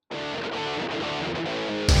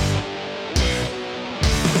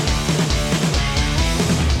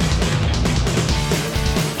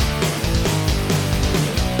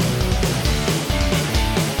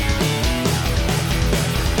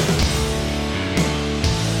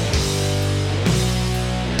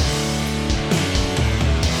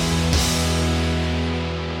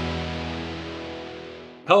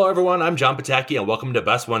Hello, everyone. I'm John Pataki, and welcome to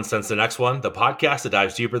Best One Since the Next One, the podcast that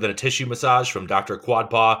dives deeper than a tissue massage from Dr.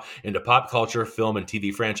 Quadpaw into pop culture, film, and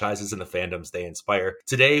TV franchises and the fandoms they inspire.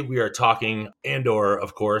 Today, we are talking Andor,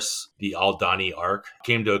 of course. The Aldhani arc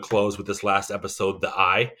came to a close with this last episode, The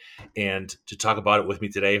Eye. And to talk about it with me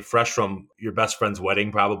today, fresh from your best friend's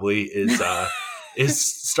wedding, probably, is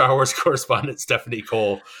Star Wars correspondent Stephanie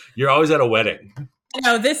Cole. You're always at a wedding.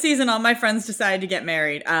 No, this season, all my friends decided to get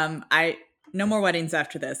married. No more weddings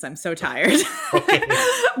after this. I'm so tired. Okay.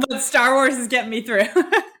 But Star Wars is getting me through.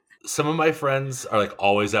 Some of my friends are like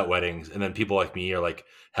always at weddings, and then people like me are like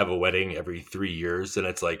have a wedding every 3 years, and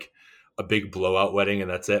it's like a big blowout wedding,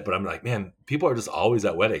 and that's it. But I'm like, man, people are just always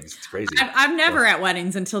at weddings. It's crazy. I'm never at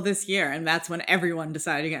weddings until this year, and that's when everyone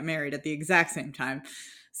decided to get married at the exact same time.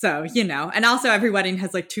 So, and also every wedding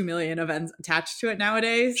has like 2 million events attached to it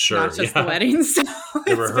nowadays. Sure, not just the weddings. So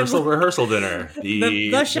the rehearsal dinner,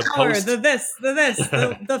 the shower,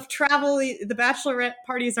 the travel, the bachelorette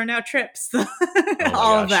parties are now trips.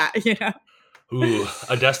 All of that, Ooh,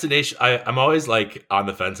 a destination. I'm always like on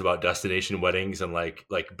the fence about destination weddings and like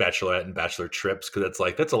bachelorette and bachelor trips, because it's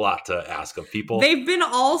like that's a lot to ask of people. They've been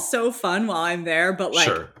all so fun while I'm there, but like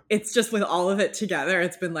It's just with all of it together,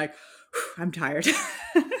 it's been like, I'm tired.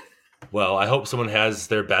 Well, I hope someone has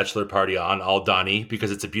their bachelor party on Aldhani,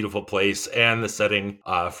 because it's a beautiful place and the setting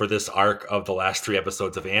for this arc of the last 3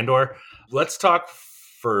 episodes of Andor. Let's talk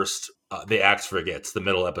first, the Axe Frigates, the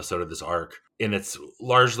middle episode of this arc. And it's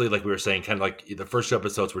largely, like we were saying, kind of like the first 2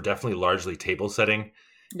 episodes were definitely largely table setting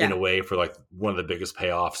in a way for like one of the biggest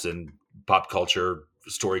payoffs in pop culture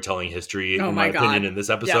storytelling history, in my opinion, in this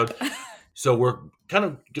episode. Yep. So we're kind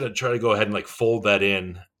of going to try to go ahead and like fold that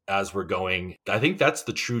in as we're going. I think that's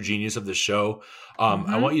the true genius of the show.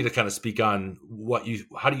 I want you to kind of speak on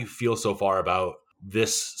how do you feel so far about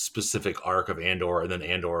this specific arc of Andor, and then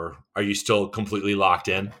Andor, are you still completely locked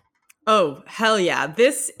in? Oh, hell yeah.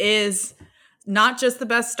 This is not just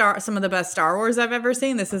some of the best Star Wars I've ever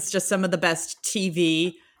seen. This is just some of the best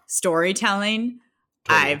TV storytelling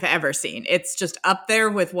I've ever seen. It's just up there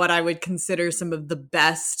with what I would consider some of the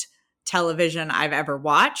best television I've ever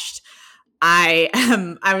watched.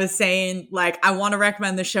 I was saying, like, I want to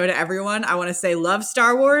recommend the show to everyone. I want to say, love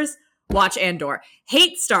Star Wars, watch Andor.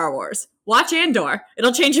 Hate Star Wars, watch Andor.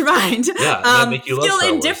 It'll change your mind. Yeah, make you love Star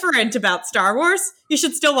Wars. Indifferent about Star Wars, you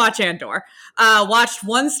should still watch Andor. Watched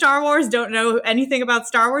one Star Wars, don't know anything about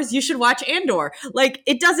Star Wars, you should watch Andor. Like,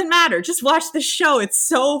 it doesn't matter. Just watch the show. It's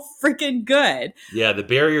so freaking good. Yeah, the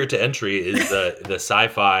barrier to entry is the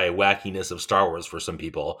sci-fi wackiness of Star Wars for some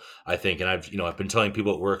people, I think. And I've been telling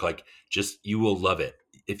people at work, like, you will love it.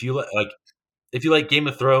 If you like Game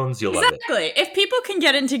of Thrones, you'll love it. Exactly. If people can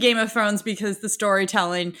get into Game of Thrones because the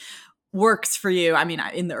storytelling works for you, I mean,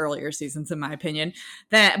 in the earlier seasons, in my opinion,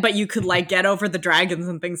 but you could like get over the dragons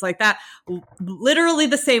and things like that. Literally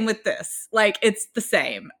the same with this. Like, it's the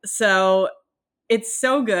same. So it's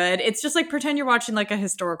so good. It's just like pretend you're watching like a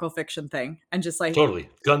historical fiction thing and just like totally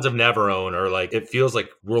Guns of Navarone, or like it feels like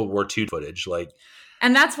World War II footage.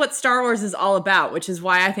 And that's what Star Wars is all about, which is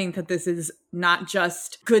why I think that this is not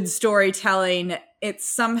just good storytelling. It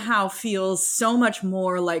somehow feels so much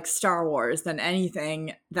more like Star Wars than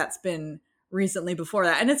anything that's been recently before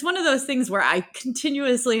that. And it's one of those things where I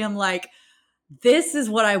continuously am like, this is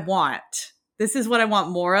what I want. This is what I want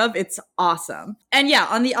more of. It's awesome. And yeah,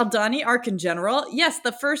 on the Aldhani arc in general, yes,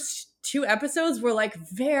 the first 2 episodes were like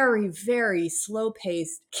very, very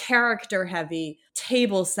slow-paced, character-heavy,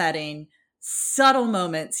 table setting, subtle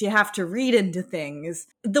moments. You have to read into things.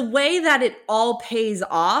 The way that it all pays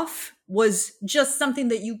off was just something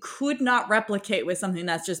that you could not replicate with something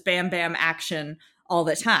that's just bam, bam, action all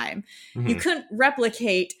the time. Mm-hmm. You couldn't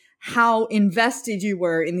replicate how invested you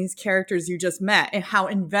were in these characters you just met, and how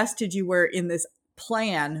invested you were in this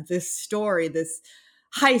plan, this story, this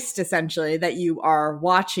heist, essentially, that you are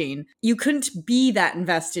watching. You couldn't be that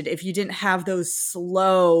invested if you didn't have those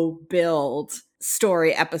slow build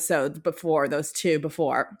story episodes before, those 2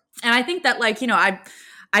 before. And I think that, like,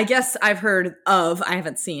 I guess I've heard of, I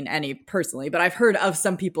haven't seen any personally, but I've heard of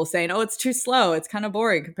some people saying, oh, it's too slow, it's kind of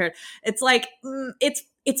boring compared. It's like,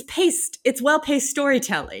 it's paced, it's well-paced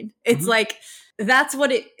storytelling. It's like, that's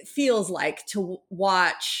what it feels like to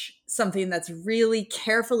watch something that's really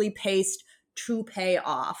carefully paced to pay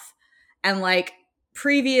off. And like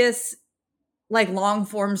previous, like long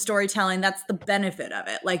form storytelling, that's the benefit of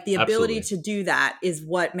it. Like the ability to do that is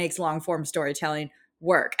what makes long form storytelling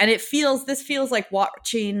work. And this feels like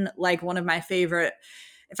watching like one of my favorite,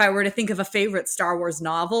 if I were to think of a favorite Star Wars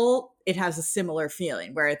novel, it has a similar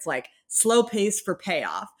feeling where it's like slow pace for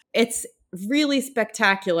payoff. It's really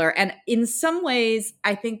spectacular. And in some ways,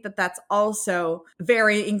 I think that that's also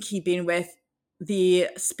very in keeping with the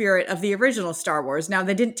spirit of the original Star Wars. Now,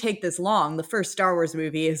 they didn't take this long. The first Star Wars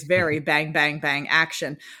movie is very bang, bang, bang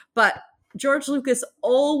action. But George Lucas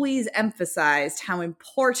always emphasized how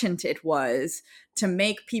important it was to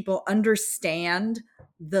make people understand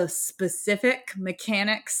the specific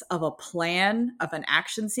mechanics of a plan of an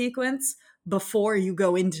action sequence before you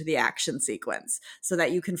go into the action sequence so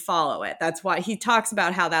that you can follow it. That's why he talks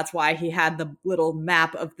about how that's why he had the little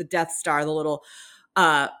map of the Death Star, the little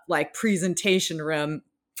like presentation room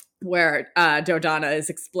where Dodonna is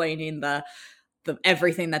explaining the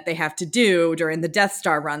everything that they have to do during the Death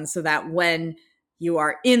Star run, so that when you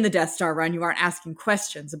are in the Death Star run, you aren't asking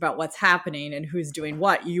questions about what's happening and who's doing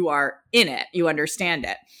what. You are in it. You understand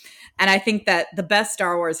it. And I think that the best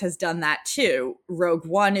Star Wars has done that too. Rogue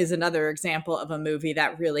One is another example of a movie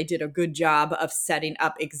that really did a good job of setting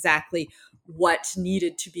up exactly what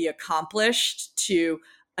needed to be accomplished to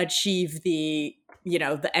achieve the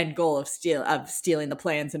end goal of stealing the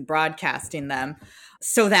plans and broadcasting them,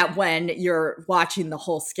 so that when you're watching the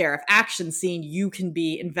whole Scarif action scene, you can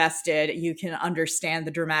be invested, you can understand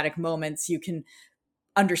the dramatic moments, you can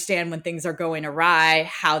understand when things are going awry,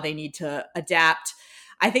 how they need to adapt.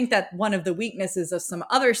 I think that one of the weaknesses of some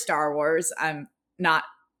other Star Wars, I'm not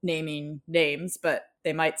naming names, but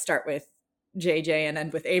they might start with JJ and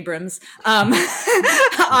end with Abrams,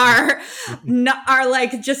 are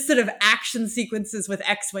like just sort of action sequences with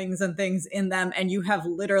X-Wings and things in them, and you have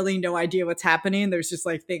literally no idea what's happening. There's just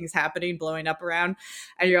like things happening, blowing up around,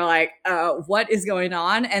 and you're like, what is going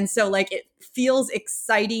on? And so like it feels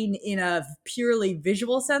exciting in a purely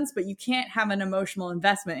visual sense, but you can't have an emotional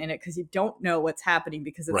investment in it because you don't know what's happening,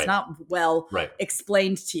 because it's not well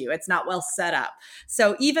explained to you. It's not well set up.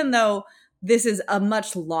 So even though this is a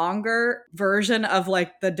much longer version of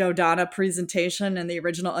like the Dodonna presentation and the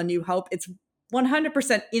original A New Hope, it's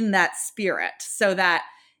 100% in that spirit, so that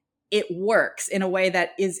it works in a way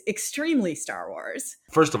that is extremely Star Wars.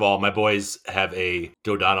 First of all, my boys have a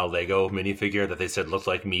Dodonna Lego minifigure that they said looked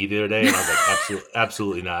like me the other day, and I was like,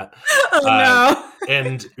 absolutely not. Oh, no.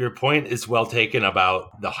 And your point is well taken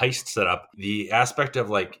about the heist setup. The aspect of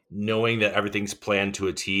like knowing that everything's planned to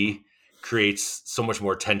a T creates so much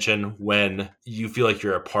more tension when you feel like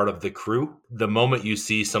you're a part of the crew. The moment you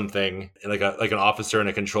see something like an officer in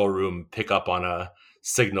a control room pick up on a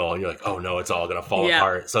signal, you're like, oh no, it's all going to fall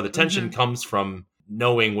apart. So the tension comes from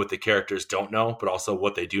knowing what the characters don't know, but also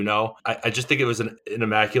what they do know. I just think it was an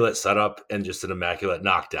immaculate setup and just an immaculate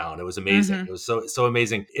knockdown. It was amazing. It was so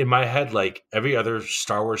amazing. In my head, like every other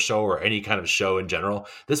Star Wars show or any kind of show in general,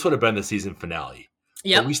 this would have been the season finale.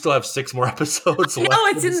 Yeah, we still have 6 more episodes left. Oh,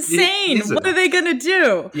 it's insane. What are they going to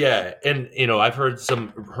do? Yeah. And, I've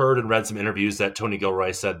heard and read some interviews that Tony Gilroy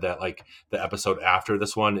said that like the episode after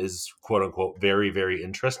this one is quote unquote very, very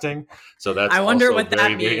interesting. So that's I wonder also what very, that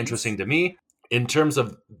means. Very interesting to me. In terms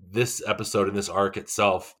of this episode and this arc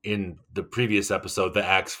itself, in the previous episode, The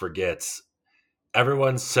Axe Forgets,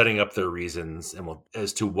 everyone's setting up their reasons and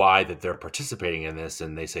as to why that they're participating in this.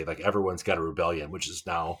 And they say like everyone's got a rebellion, which is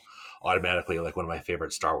now automatically like one of my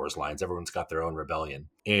favorite Star Wars lines. Everyone's got their own rebellion.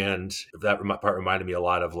 And that part reminded me a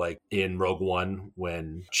lot of like in Rogue One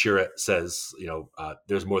when Chirrut says,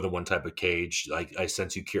 there's more than one type of cage. Like I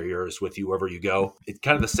sense you carry yours with you wherever you go. It's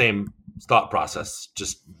kind of the same thought process,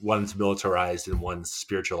 just one's militarized and one's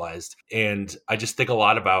spiritualized. And I just think a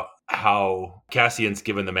lot about how Cassian's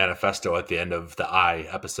given the manifesto at the end of the Eye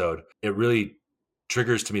episode. It really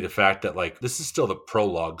triggers to me the fact that like this is still the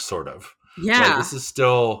prologue sort of. Yeah. Like, this is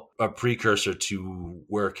still a precursor to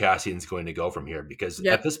where Cassian's going to go from here, because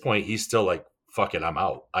at this point he's still like, fuck it, I'm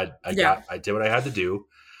out. I did what I had to do.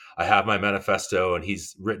 I have my manifesto and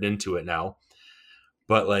he's written into it now.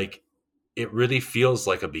 But like it really feels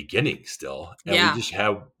like a beginning still. And we just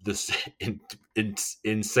have this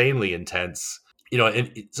insanely intense,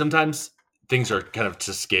 and sometimes things are kind of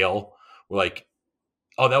to scale. We're like,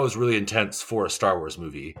 oh, that was really intense for a Star Wars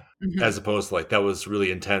movie, as opposed to like that was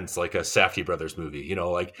really intense like a Safdie Brothers movie.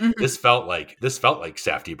 This felt like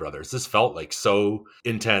Safdie Brothers. This felt like so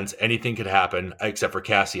intense. Anything could happen except for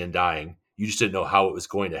Cassian dying. You just didn't know how it was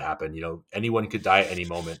going to happen. Anyone could die at any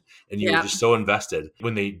moment, and you were just so invested.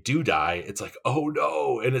 When they do die, it's like, oh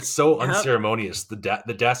no, and it's so unceremonious. The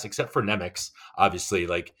deaths, except for Nemik's, obviously,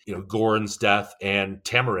 like Gorn's death and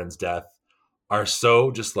Tamarin's death, are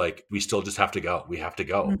so just like, we still just have to go. We have to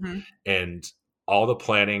go. And all the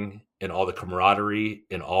planning and all the camaraderie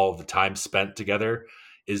and all the time spent together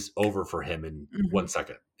is over for him in 1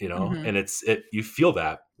 second, and you feel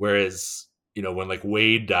that. Whereas when like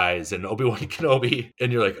Wade dies and Obi-Wan Kenobi,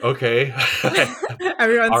 and you're like, okay,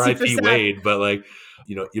 Everyone's super R.I.P. sad. Wade, but like,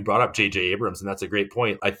 you brought up J.J. Abrams, and that's a great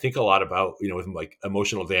point. I think a lot about, with like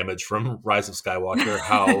emotional damage from Rise of Skywalker,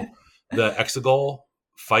 how the Exegol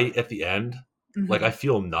fight at the end, like I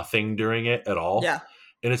feel nothing during it at all. Yeah.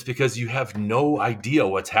 And it's because you have no idea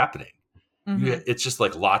what's happening. It's just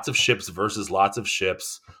like lots of ships versus lots of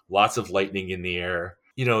ships, lots of lightning in the air.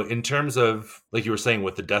 In terms of, like you were saying,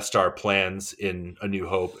 with the Death Star plans in A New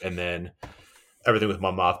Hope, and then everything with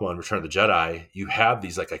Mon Mothma and Return of the Jedi, you have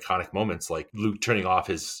these like iconic moments, like Luke turning off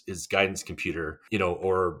his guidance computer,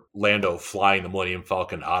 or Lando flying the Millennium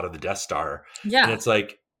Falcon out of the Death Star. Yeah. And it's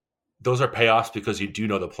like, those are payoffs because you do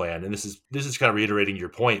know the plan. And this is kind of reiterating your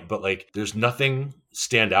point, but like there's nothing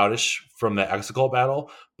standoutish from the Exegol battle,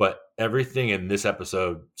 but everything in this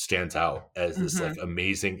episode stands out as this like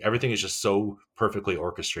amazing, everything is just so perfectly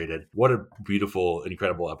orchestrated. What a beautiful,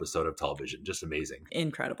 incredible episode of television. Just amazing.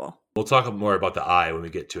 Incredible. We'll talk more about the eye when we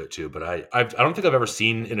get to it too, but I don't think I've ever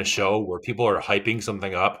seen in a show where people are hyping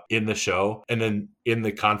something up in the show, and then in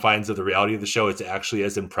the confines of the reality of the show, it's actually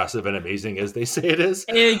as impressive and amazing as they say it is.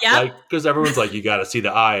 Yeah. Like, because everyone's like, you got to see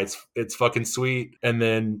the eye. It's fucking sweet. And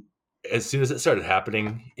then as soon as it started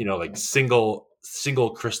happening, like single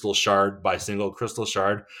crystal shard by single crystal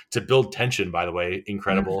shard to build tension, by the way,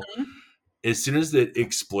 incredible. As soon as it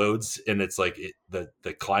explodes and it's like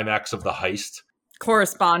the climax of the heist,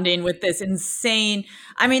 corresponding with this insane,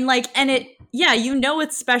 I mean, like, and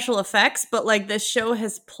it's special effects, but like this show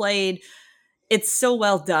has played, it's so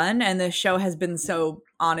well done, and the show has been so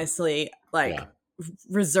honestly like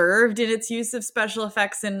reserved in its use of special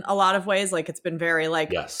effects in a lot of ways. Like it's been very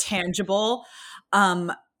like tangible.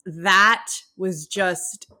 That was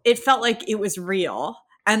just, it felt like it was real.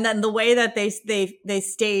 And then the way that they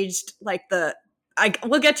staged like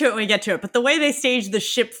we'll get to it when we get to it, but the way they staged the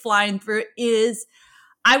ship flying through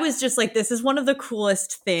I was just like, this is one of the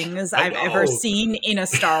coolest things I've ever seen in a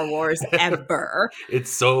Star Wars ever.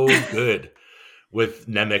 It's so good with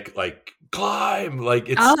Nemec, like, climb, like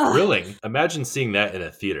it's thrilling. Imagine seeing that in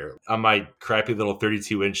a theater. On my crappy little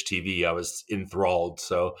 32-inch TV, I was enthralled.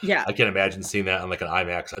 So yeah, I can't imagine seeing that on like an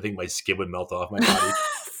IMAX. I think my skin would melt off my body.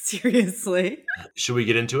 Seriously. Should we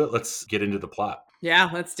get into it? Let's get into the plot. Yeah,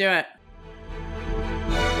 let's do it.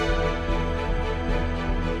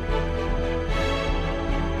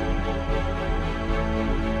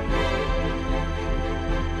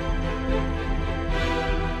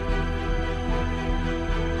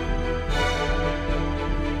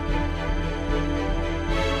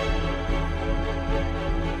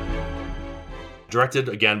 Directed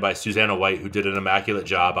again by Susanna White, who did an immaculate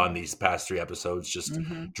job on these past 3 episodes, just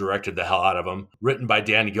directed the hell out of them. Written by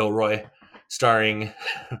Dan Gilroy, starring,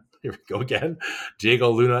 here we go again, Diego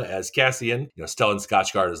Luna as Cassian, Stellan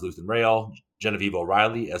Skarsgård as Luthen Rael, Genevieve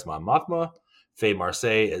O'Reilly as Mon Mothma, Faye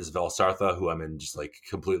Marseille as Vel Sartha, who I'm just like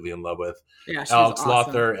completely in love with. Yeah, Alex awesome.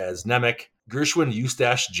 Lothar as Nemec, Gershwin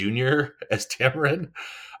Eustache Jr. as Tamarin.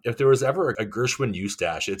 If there was ever a Gershwin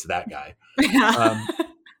Eustache, it's that guy.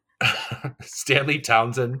 Stanley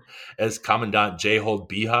Townsend as Commandant J-Hold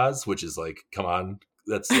Behaz, which is like, come on,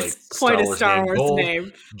 that's like quite a Star Wars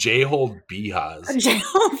name. J-Hold Behaz.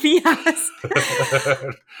 J-Hold Behaz.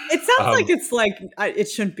 It sounds like it's like, it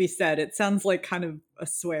shouldn't be said. It sounds like kind of a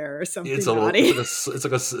swear or something. It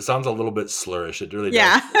sounds a little bit slurish. It really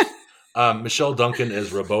does. Michelle Duncan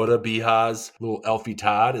as Roboda Behaz. Little Elfie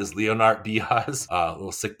Todd as Leonard Behaz.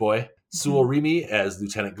 Little sick boy. Sewell Remy as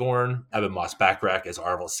Lieutenant Gorn, Eben Moss-Backrack as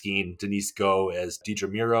Arvel Skeen, Denise Go as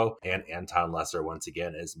Deidre Miro, and Anton Lesser once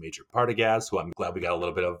again as Major Partagaz, who I'm glad we got a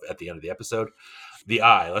little bit of at the end of the episode. The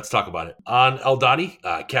Eye, let's talk about it. On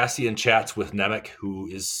Aldhani, Cassian chats with Nemec, who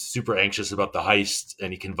is super anxious about the heist,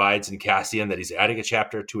 and he confides in Cassian that he's adding a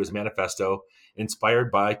chapter to his manifesto,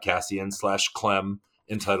 inspired by Cassian/Clem,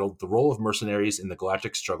 entitled The Role of Mercenaries in the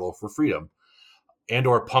Galactic Struggle for Freedom.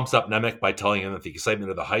 Andor pumps up Nemec by telling him that the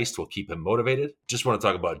excitement of the heist will keep him motivated. Just want to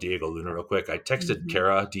talk about Diego Luna real quick. I texted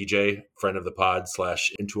Kara, DJ, friend of the pod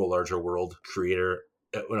 / Into a Larger World creator,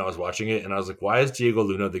 when I was watching it, and I was like, why is Diego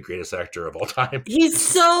Luna the greatest actor of all time? He's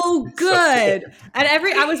so good. And I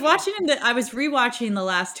was rewatching the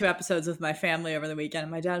last 2 episodes with my family over the weekend,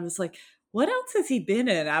 and my dad was like, what else has he been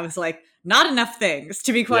in? I was like, not enough things,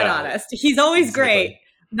 to be quite honest. He's always great.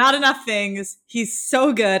 Not enough things. He's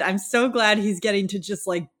so good. I'm so glad he's getting to just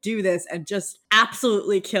like do this and just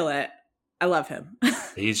absolutely kill it. I love him.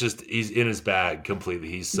 He's in his bag completely.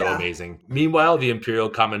 He's so Yeah. amazing. Meanwhile, the Imperial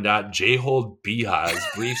Commandant J-Hold Behaz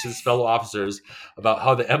briefs his fellow officers about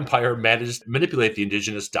how the Empire managed to manipulate the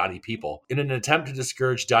indigenous Donny people. In an attempt to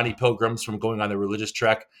discourage Donny pilgrims from going on the religious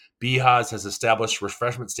trek, Behaz has established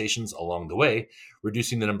refreshment stations along the way,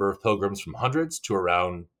 reducing the number of pilgrims from hundreds to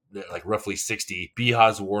around like roughly 60.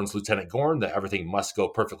 Behaz warns Lieutenant Gorn that everything must go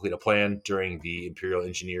perfectly to plan during the Imperial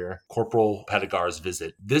engineer Corporal Padagar's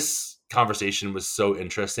visit. This conversation was so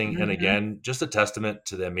interesting, and again, just a testament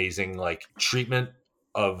to the amazing like treatment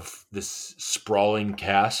of this sprawling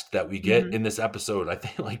cast that we get in this episode. I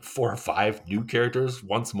think like 4 or 5 new characters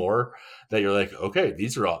once more that you're like, okay,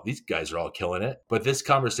 these guys are all killing it. But this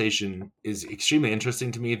conversation is extremely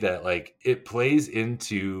interesting to me that like it plays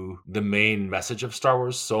into the main message of Star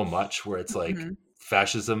Wars so much, where it's like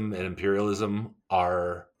fascism and imperialism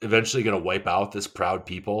are eventually going to wipe out this proud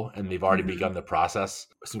people, and they've already begun the process.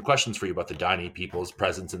 Some questions for you about the Donny people's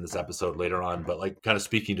presence in this episode later on, but like kind of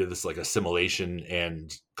speaking to this like assimilation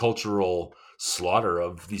and cultural slaughter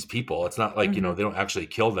of these people. It's not like, you know, they don't actually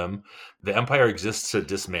kill them. The Empire exists to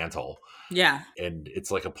dismantle. Yeah. And it's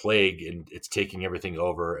like a plague, and it's taking everything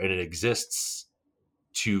over, and it exists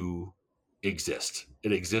to exist.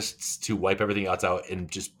 It exists to wipe everything else out and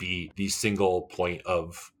just be the single point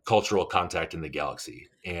of cultural contact in the galaxy.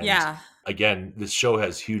 And again, this show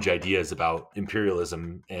has huge ideas about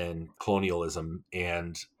imperialism and colonialism,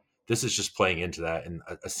 and this is just playing into that. And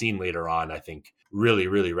a scene later on, I think, really,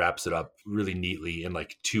 really wraps it up really neatly in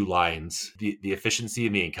like 2 lines. The efficiency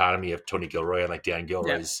and the economy of Tony Gilroy and like Dan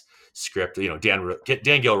Gilroy's script. You know,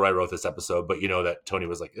 Dan Gilroy wrote this episode, but you know that Tony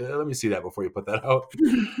was like, let me see that before you put that out.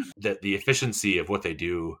 That the efficiency of what they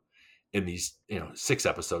do in these, you know, 6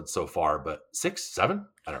 episodes so far, but 6, 7?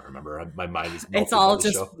 I don't remember. My mind is it's all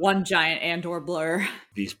just one giant Andor blur.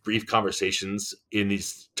 These brief conversations in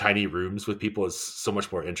these tiny rooms with people is so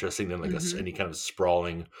much more interesting than like any kind of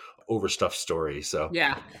sprawling overstuffed story. So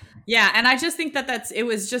yeah, and I just think that it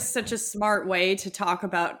was just such a smart way to talk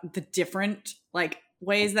about the different like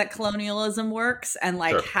ways that colonialism works, and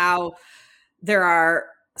like how there are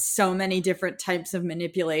so many different types of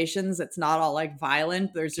manipulations. It's not all like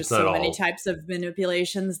violent. There's just so many types of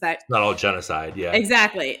manipulations that not all genocide. Yeah,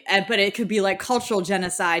 exactly. But it could be like cultural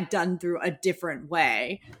genocide done through a different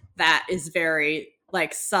way that is very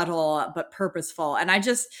like subtle but purposeful. And I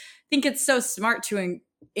just think it's so smart to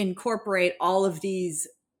incorporate all of these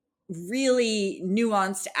really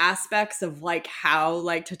nuanced aspects of like how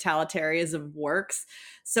like totalitarianism works,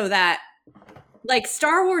 so that like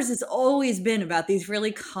Star Wars has always been about these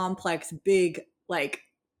really complex, big, like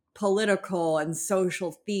political and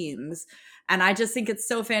social themes. And I just think it's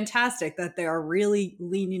so fantastic that they are really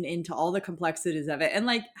leaning into all the complexities of it and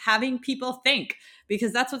like having people think,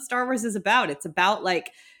 because that's what Star Wars is about. It's about like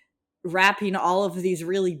wrapping all of these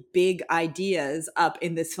really big ideas up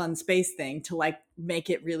in this fun space thing to like make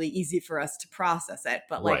it really easy for us to process it.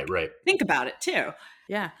 But like think about it too.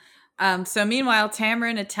 Yeah. So meanwhile,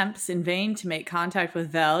 Tamarin attempts in vain to make contact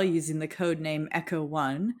with Vel using the code name Echo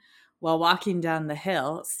One. While walking down the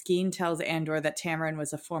hill, Skeen tells Andor that Tamarin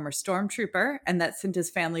was a former stormtrooper and that Cinta's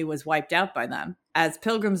family was wiped out by them. As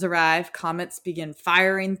pilgrims arrive, comets begin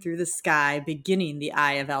firing through the sky, beginning the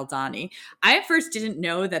Eye of Aldhani. I at first didn't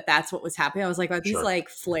know that that's what was happening. I was like, are these like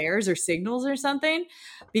flares or signals or something?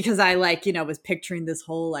 Because I like, you know, was picturing this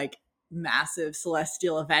whole like massive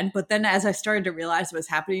celestial event. But then as I started to realize what was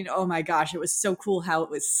happening, oh my gosh, it was so cool how it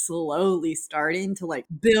was slowly starting to like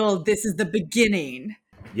build. This is the beginning.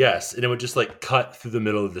 Yes, and it would just like cut through the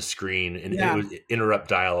middle of the screen and it would interrupt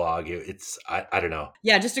dialogue. It's I don't know.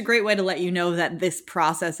 Yeah, just a great way to let you know that this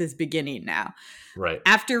process is beginning now. Right.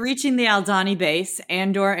 After reaching the Aldhani base,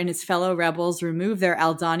 Andor and his fellow rebels remove their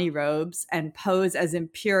Aldhani robes and pose as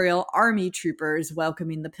Imperial army troopers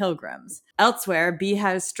welcoming the pilgrims. Elsewhere,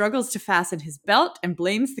 Behaz struggles to fasten his belt and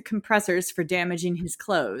blames the compressors for damaging his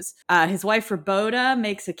clothes. His wife Roboda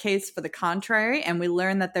makes a case for the contrary, and we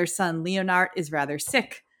learn that their son Leonard is rather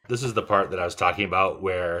sick. This is the part that I was talking about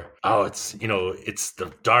where, it's, you know, it's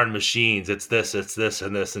the darn machines. It's this,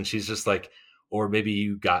 and this. And she's just like, or maybe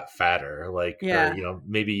you got fatter, like, or, you know,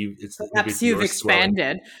 maybe perhaps you've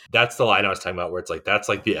expanded. Swelling. That's the line I was talking about, where it's like, that's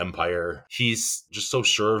like the Empire. He's just so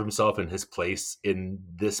sure of himself and his place in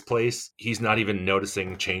this place. He's not even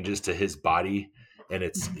noticing changes to his body and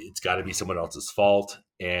it's got to be someone else's fault.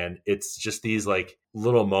 And it's just these like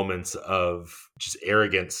little moments of just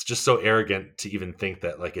arrogance, just so arrogant to even think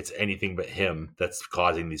that like it's anything but him that's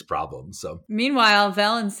causing these problems. So meanwhile,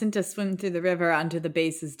 Vel and Cinta swim through the river onto the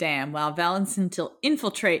base's dam, while Vel and Cinta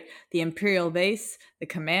infiltrate the Imperial base. The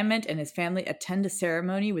Commandant and his family attend a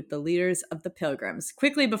ceremony with the leaders of the Pilgrims.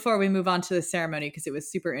 Quickly before we move on to the ceremony, because it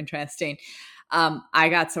was super interesting, I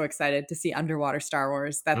got so excited to see underwater Star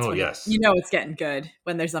Wars. That's when yes, you know it's getting good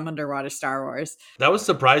when there's some underwater Star Wars. That was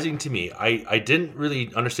surprising to me. I didn't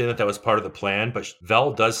really understand that was part of the plan, but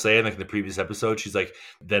Vel does say in like the previous episode, she's like,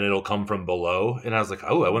 then it'll come from below. And I was like,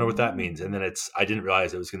 oh, I wonder what that means. And then I didn't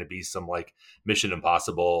realize it was going to be some like Mission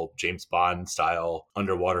Impossible, James Bond style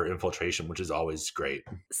underwater infiltration, which is always great.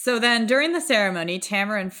 So then during the ceremony,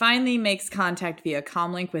 Tamarin finally makes contact via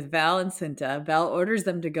comlink with Vel and Cinta. Vel orders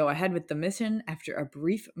them to go ahead with the mission after a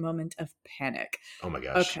brief moment of panic. Oh my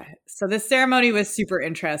gosh. Okay. So this ceremony was super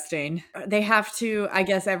interesting. They have to, I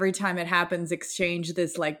guess, every time it happens, exchange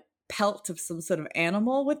this like pelt of some sort of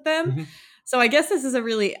animal with them. Mm-hmm. So I guess this is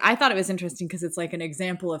I thought it was interesting because it's like an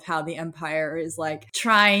example of how the Empire is like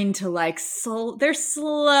trying to like,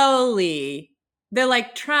 they're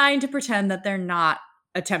like trying to pretend that they're not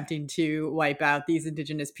attempting to wipe out these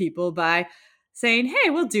indigenous people by saying, hey,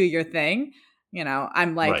 we'll do your thing. You know,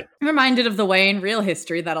 I'm like reminded of the way in real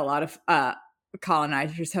history that a lot of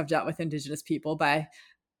colonizers have dealt with indigenous people by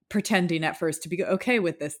pretending at first to be okay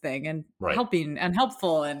with this thing and helping and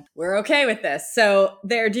helpful, and we're okay with this. So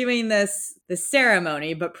they're doing this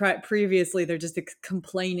ceremony, but previously they're just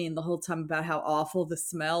complaining the whole time about how awful the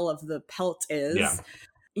smell of the pelt is. Yeah.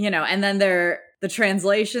 You know, and then the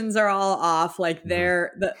translations are all off. Like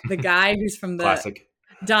they're the guy who's from the classic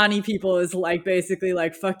Donnie people is like basically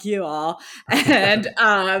like fuck you all, and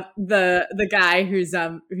the guy who's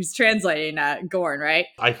translating Gorn, right?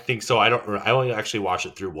 I think so. I only actually watched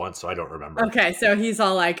it through once, so I don't remember. Okay, so he's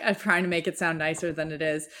all like trying to make it sound nicer than it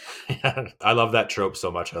is. Yeah, I love that trope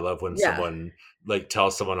so much. I love when someone like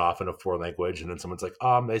tells someone off in a foreign language, and then someone's like,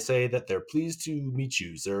 they say that they're pleased to meet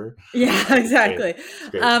you, sir. Yeah, exactly.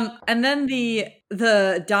 Great. And then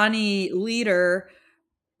the Donnie leader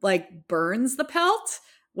like burns the pelt,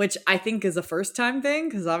 which I think is a first time thing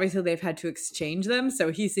because obviously they've had to exchange them.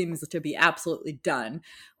 So he seems to be absolutely done,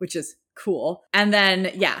 which is cool. And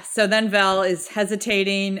then, so then Vel is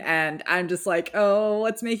hesitating and I'm just like, oh,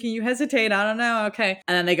 what's making you hesitate? I don't know. Okay.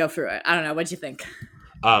 And then they go through it. I don't know. What'd you think?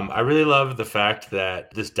 I really love the fact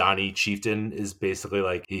that this Donnie chieftain is basically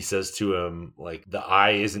like, he says to him, like, the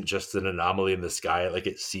eye isn't just an anomaly in the sky. Like,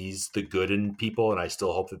 it sees the good in people, and I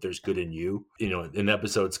still hope that there's good in you. You know, an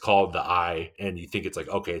episode's called The Eye, and you think it's like,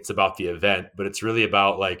 okay, it's about the event, but it's really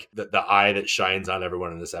about, like, the eye that shines on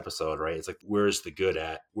everyone in this episode, right? It's like, where's the good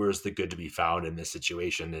at? Where's the good to be found in this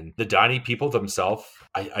situation? And the Donnie people themselves,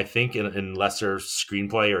 I think in lesser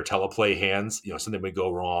screenplay or teleplay hands, you know, something would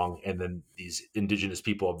go wrong, and then these indigenous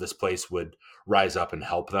people of this place would rise up and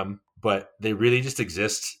help them, but they really just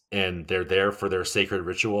exist and they're there for their sacred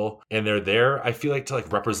ritual, and they're there, I feel like, to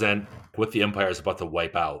like represent what the Empire is about to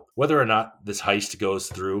wipe out. Whether or not this heist goes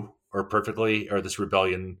through or perfectly, or this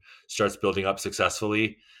rebellion starts building up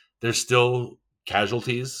successfully, there's still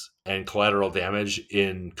casualties and collateral damage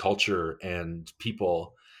in culture and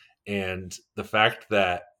people, and the fact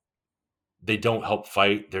that they don't help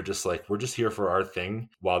fight. They're just like, we're just here for our thing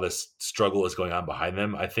while this struggle is going on behind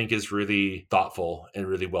them, I think is really thoughtful and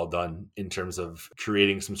really well done in terms of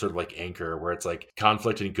creating some sort of like anchor where it's like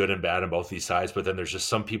conflict and good and bad on both these sides. But then there's just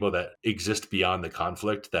some people that exist beyond the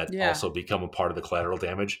conflict that also become a part of the collateral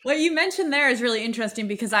damage. What you mentioned there is really interesting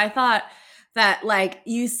because I thought that like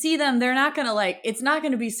you see them, they're not going to like, it's not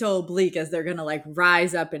going to be so oblique as they're going to like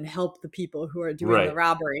rise up and help the people who are doing the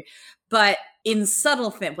robbery. But in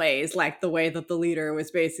subtle ways, like the way that the leader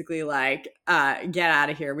was basically like, get out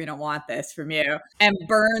of here. We don't want this from you. And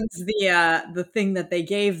burns the thing that they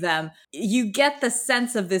gave them. You get the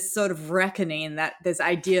sense of this sort of reckoning, that this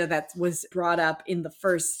idea that was brought up in the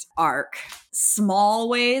first arc. Small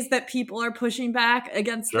ways that people are pushing back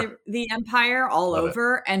against the Empire all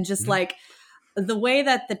over. And just like, the way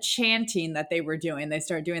that the chanting that they were doing, they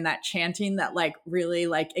started doing that chanting that like really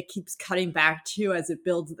like it keeps cutting back to as it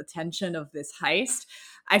builds the tension of this heist.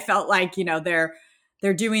 I felt like, you know, they're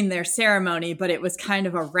doing their ceremony, but it was kind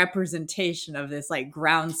of a representation of this like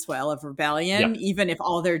groundswell of rebellion, even if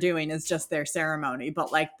all they're doing is just their ceremony. But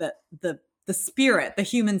like the spirit, the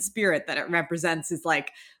human spirit that it represents is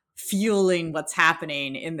like fueling what's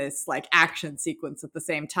happening in this like action sequence at the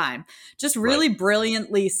same time. Just really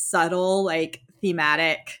brilliantly subtle, like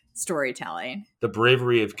thematic storytelling. The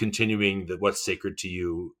bravery of continuing what's sacred to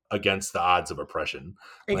you against the odds of oppression.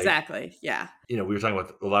 Exactly. Yeah. We were talking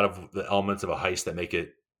about a lot of the elements of a heist that make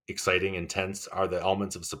it exciting, intense are the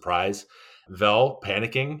elements of surprise. Vel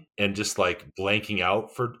panicking and just like blanking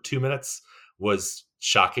out for 2 minutes was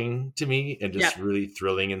shocking to me and just really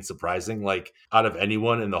thrilling and surprising. Like out of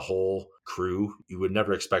anyone in the whole crew, you would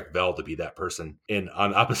never expect Vel to be that person. And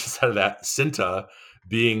on the opposite side of that, Cinta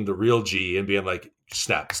being the real G and being like,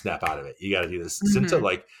 snap out of it. You got to do this. Cinta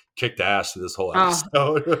like kicked ass through this whole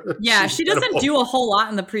episode. Yeah, she doesn't do a whole lot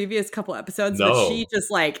in the previous couple episodes, but she just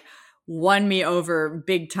like won me over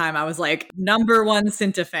big time. I was like number one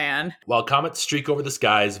Cinta fan. While comets streak over the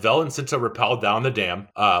skies, Vel and Cinta rappel down the dam.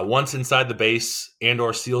 Once inside the base,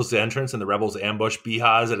 Andor seals the entrance and the rebels ambush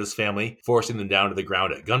Bihaz and his family, forcing them down to the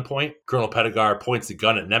ground at gunpoint. Colonel Pettigar points the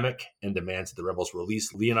gun at Nemik and demands that the rebels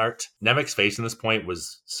release Leonard. Nemik's face in this point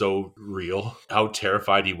was so real. How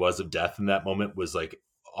terrified he was of death in that moment was like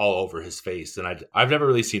all over his face. And I've never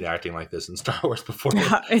really seen acting like this in Star Wars before.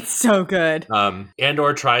 It's so good.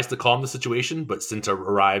 Andor tries to calm the situation, but Cinta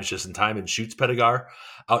arrives just in time and shoots Pettigar.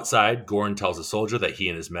 Outside, Gorn tells a soldier that he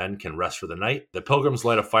and his men can rest for the night. The pilgrims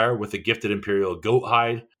light a fire with the gifted Imperial goat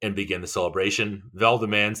hide and begin the celebration. Vel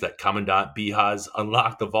demands that Commandant Bihaz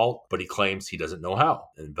unlock the vault, but he claims he doesn't know how.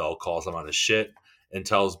 And Vel calls him on his shit and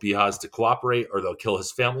tells Bihaz to cooperate or they'll kill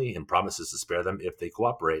his family and promises to spare them if they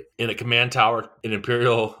cooperate. In a command tower, an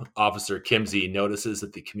Imperial officer, Kimsey, notices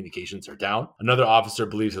that the communications are down. Another officer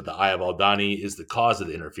believes that the Eye of Aldani is the cause of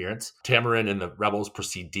the interference. Tamarin and the rebels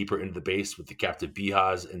proceed deeper into the base with the captive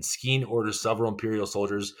Bihaz, and Skeen orders several Imperial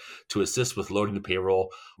soldiers to assist with loading the payroll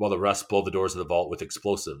while the rest blow the doors of the vault with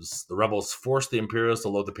explosives. The rebels force the Imperials to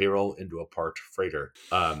load the payroll into a parked freighter.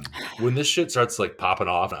 When this shit starts like popping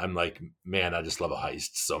off, I'm like, man, I just love a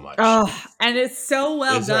heist so much. Oh, and it's so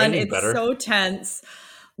well done. It's so tense.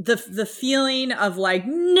 The feeling of like,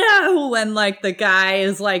 no, when like the guy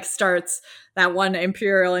is like starts, that one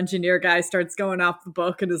Imperial engineer guy starts going off the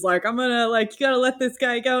book and is like, I'm gonna like, you gotta let this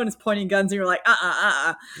guy go, and is pointing guns and you're like,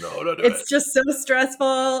 No, it's just so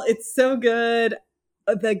stressful. It's so good.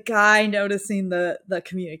 The guy noticing the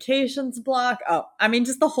communications block. Oh, I mean,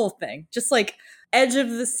 just the whole thing. Just like edge of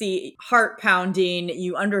the seat, heart pounding.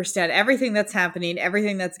 You understand everything that's happening,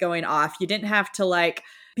 everything that's going off. You didn't have to like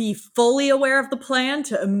be fully aware of the plan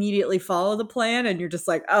to immediately follow the plan. And you're just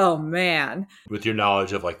like, oh man. With your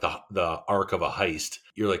knowledge of like the arc of a heist,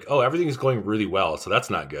 you're like, oh, everything's going really well. So that's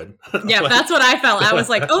not good. Yeah, that's what I felt. I was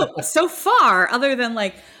like, oh, so far, other than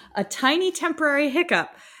like a tiny temporary hiccup,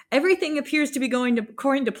 everything appears to be going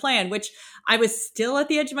according to plan, which I was still at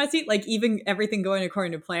the edge of my seat. Like even everything going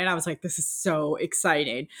according to plan, I was like, this is so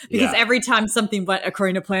exciting. Because every time something went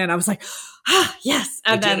according to plan, I was like, yes.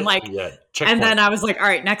 And then like, and then I was like, all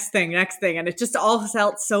right, next thing. And it just all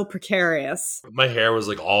felt so precarious. My hair was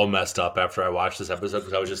like all messed up after I watched this episode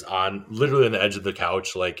because I was just literally on the edge of the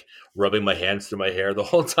couch, like rubbing my hands through my hair the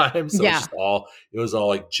whole time. So it was all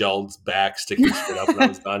like gelled back, sticking straight up when I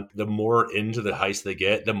was done. The more into the heist they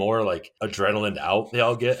get, the more like adrenaline out they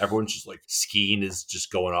all get. Everyone's just like, Skeen is just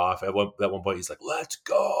going off. At one point, he's like, let's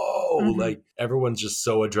go. Mm-hmm. Like everyone's just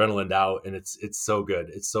so adrenaline out, and it's so good.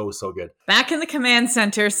 It's so good. Back in the command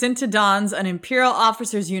center, Cinta dons an Imperial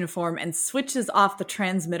officer's uniform and switches off the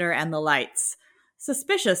transmitter and the lights.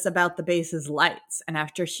 Suspicious about the base's lights, and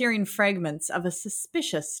after hearing fragments of a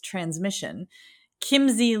suspicious transmission,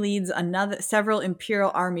 Kimsey leads several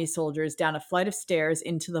Imperial Army soldiers down a flight of stairs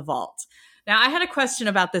into the vault. Now, I had a question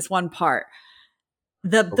about this one part.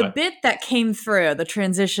 The bit that came through, the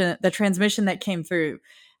transmission that came through,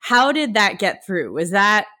 how did that get through?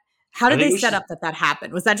 How did they set up that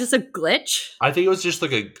happened? Was that just a glitch? I think it was just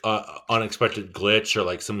like a unexpected glitch or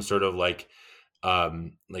like some sort of like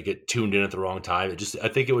it tuned in at the wrong time. I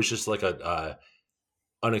think it was just like a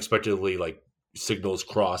unexpectedly like signals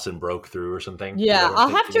crossed and broke through or something. Yeah, I'll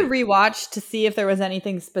have to rewatch to see if there was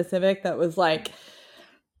anything specific that was like,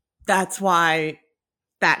 that's why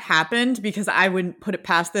that happened, because I wouldn't put it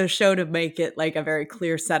past the show to make it like a very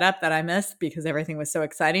clear setup that I missed because everything was so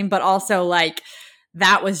exciting. But also like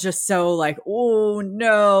that was just so like, oh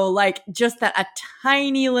no, like just that a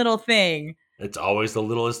tiny little thing. It's always the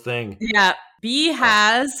littlest thing. Yeah.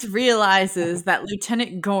 Bihaz realizes that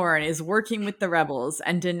Lieutenant Gorn is working with the rebels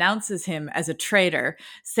and denounces him as a traitor,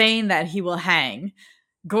 saying that he will hang.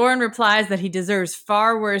 Gorn replies that he deserves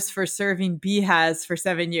far worse for serving Bihaz for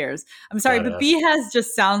 7 years. I'm sorry, but Bihaz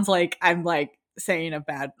just sounds like I'm like saying a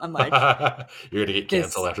bad. I'm like, you're gonna get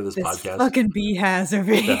canceled after this podcast. Fucking Bihaz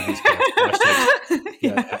over here.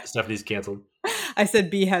 Yeah, Stephanie's canceled. I said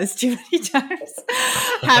B has too many times.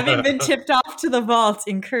 Having been tipped off to the vault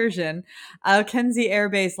incursion, Kenzie Air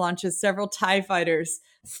Base launches several TIE fighters,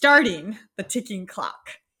 starting the ticking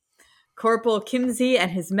clock. Corporal Kinsey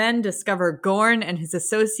and his men discover Gorn and his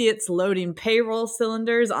associates loading payroll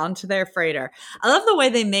cylinders onto their freighter. I love the way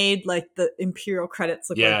they made like the Imperial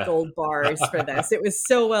credits look like gold bars for this. It was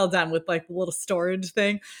so well done with like the little storage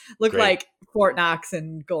thing. Looked like Fort Knox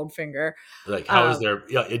and Goldfinger. Like how is there?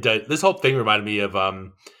 Yeah, it does. This whole thing reminded me of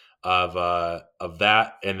that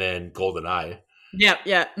and then GoldenEye. Yep.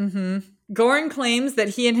 Yeah. Mm-hmm. Gorn claims that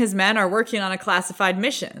he and his men are working on a classified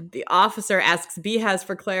mission. The officer asks Behaz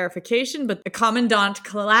for clarification, but the commandant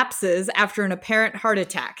collapses after an apparent heart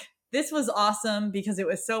attack. This was awesome because it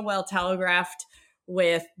was so well telegraphed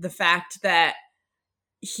with the fact that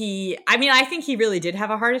I think he really did have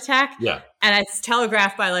a heart attack. Yeah. And it's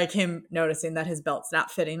telegraphed by like him noticing that his belt's not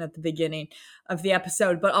fitting at the beginning of the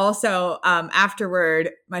episode. But also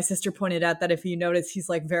afterward, my sister pointed out that if you notice, he's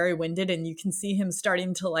like very winded and you can see him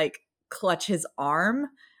starting to like clutch his arm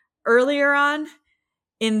earlier on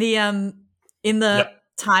in the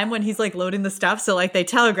time when he's like loading the stuff. So like they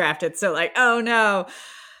telegraphed it. So like, oh no.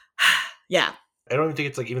 Yeah. I don't even think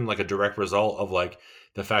it's like even like a direct result of like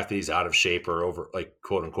the fact that he's out of shape or over like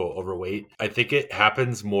quote unquote overweight. I think it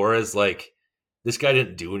happens more as like this guy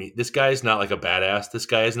didn't do any. This guy's not like a badass. This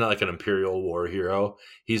guy is not like an Imperial war hero.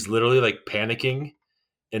 He's literally like panicking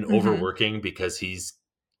and overworking because he's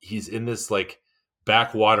in this like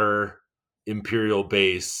backwater Imperial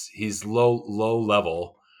base. He's low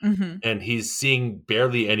level and he's seeing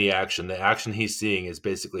barely any action. The action he's seeing is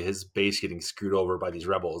basically his base getting screwed over by these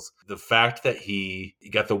rebels. The fact that he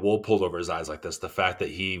got the wool pulled over his eyes like this, the fact that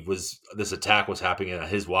this attack was happening on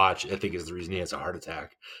his watch, I think is the reason he has a heart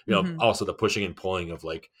attack. You know, also the pushing and pulling of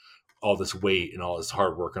like all this weight and all this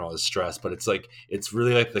hard work and all this stress, but it's like, it's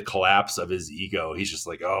really like the collapse of his ego. He's just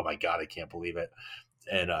like, oh my God, I can't believe it.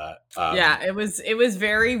 And it was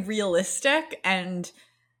very realistic and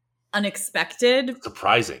unexpected,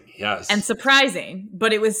 surprising, yes, and surprising,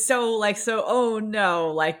 but it was so oh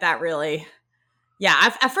no, like that really.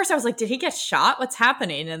 At first I was like, did he get shot? What's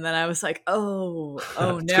happening? And then I was like, oh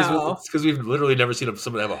no, it's because we've literally never seen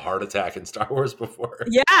someone have a heart attack in Star Wars before.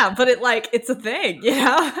 Yeah, but it's a thing, you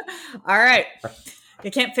know. All right. You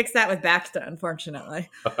can't fix that with Baxter, unfortunately.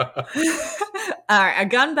 All right, a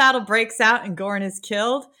gun battle breaks out and Gorn is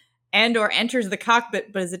killed. Andor enters the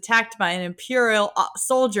cockpit but is attacked by an Imperial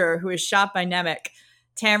soldier who is shot by Nemik.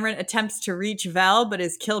 Tamarin attempts to reach Vel but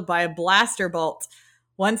is killed by a blaster bolt.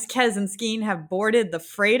 Once Kez and Skeen have boarded the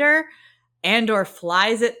freighter, Andor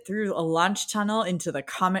flies it through a launch tunnel into the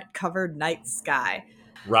comet-covered night sky.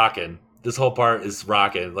 Rockin'. This whole part is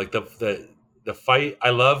rockin'. Like the fight,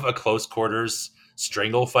 I love a close quarters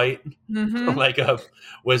strangle fight. Like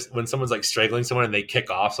when someone's like strangling someone and they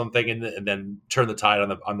kick off something and then turn the tide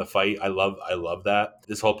on the fight. I love that.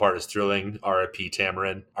 This whole part is thrilling. RIP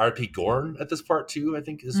Tamarin. RIP Gorn at this part too, I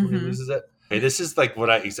think is when he loses it. Okay, this is like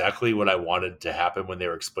exactly what I wanted to happen when they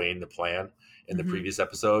were explaining the plan in the previous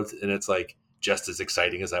episodes, and it's like just as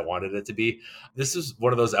exciting as I wanted it to be. This is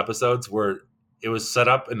one of those episodes where it was set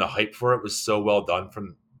up and the hype for it was so well done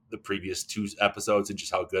from the previous 2 episodes and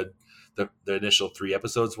just how good the initial 3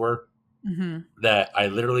 episodes were, that I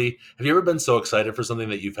literally, have you ever been so excited for something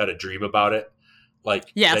that you've had a dream about it?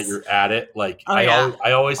 Like, yes, that you're at it. Like,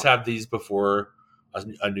 I always have these before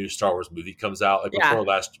a new Star Wars movie comes out. Like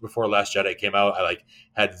before Last Jedi came out, I like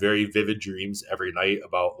had very vivid dreams every night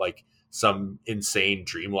about like some insane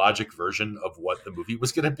dream logic version of what the movie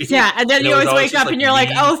was going to be. Yeah. And then you always wake up and you're like,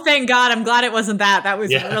 oh, thank God. I'm glad it wasn't that. That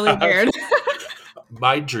was really weird.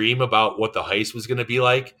 My dream about what the heist was going to be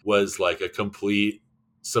like was like a complete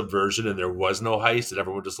subversion and there was no heist and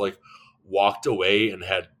everyone just like walked away and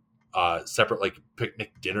had separate like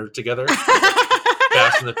picnic dinner together.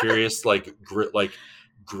 Fast and the Furious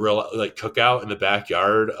grill like cookout in the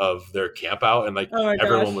backyard of their camp out and like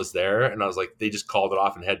everyone was there and I was like, they just called it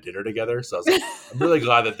off and had dinner together. So I was like, I'm really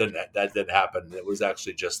glad that didn't happen. It was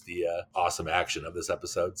actually just the awesome action of this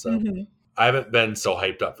episode. So I haven't been so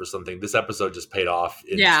hyped up for something. This episode just paid off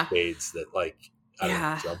in spades that like, I don't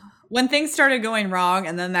know, so. When things started going wrong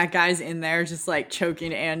and then that guy's in there just like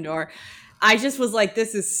choking Andor, I just was like,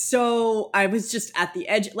 this is so, I was just at the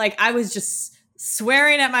edge. Like I was just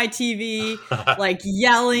swearing at my TV, like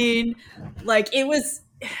yelling, like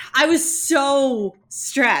I was so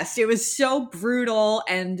stressed. It was so brutal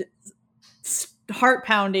and heart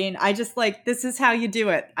pounding. I just like, this is how you do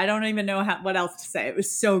it. I don't even know what else to say. It was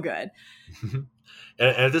so good. And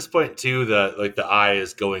at this point too, the eye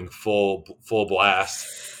is going full blast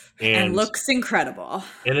and looks incredible.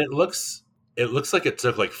 And it looks it looks like it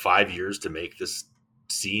took like 5 years to make this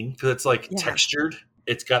scene because it's like Yeah. textured.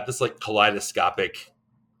 It's got this like kaleidoscopic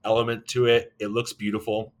element to it. It looks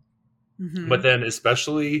beautiful. Mhm. But then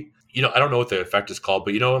especially, I don't know what the effect is called,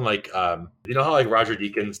 but in like, how like Roger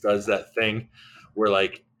Deakins does that thing where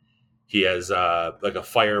like he has like a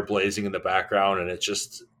fire blazing in the background and it's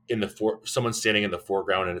just someone standing in the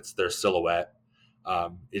foreground and it's their silhouette.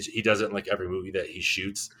 He does it in like every movie that he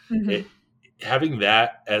shoots. Mhm. Having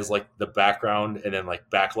that as like the background and then like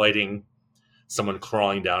backlighting someone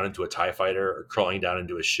crawling down into a TIE fighter or crawling down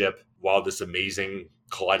into a ship while this amazing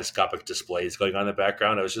kaleidoscopic display is going on in the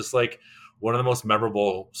background. It was just like one of the most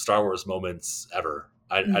memorable Star Wars moments ever.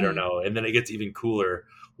 I don't know. And then it gets even cooler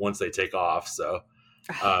once they take off. So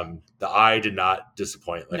the eye did not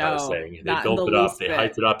disappoint, like I was saying. They built it up, they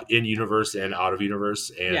hyped it up in universe and out of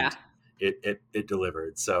universe, and it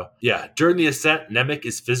delivered. So yeah, during the ascent, Nemik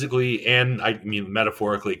is physically and I mean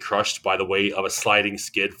metaphorically crushed by the weight of a sliding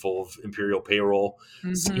skid full of Imperial payroll.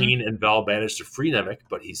 Skeen and Val manage to free Nemik,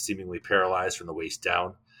 but he's seemingly paralyzed from the waist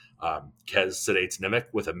down. Kez sedates Nemik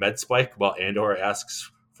with a med spike while Andor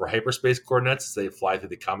asks for hyperspace coordinates as they fly through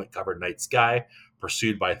the comet-covered night sky,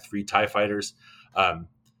 pursued by 3 TIE fighters.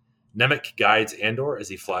 Nemik guides Andor as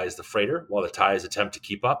he flies the freighter, while the TIEs attempt to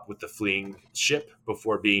keep up with the fleeing ship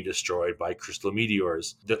before being destroyed by crystal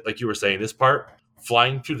meteors. Like you were saying, this part,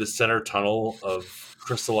 flying through the center tunnel of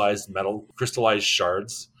crystallized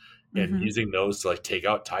shards, and using those to like take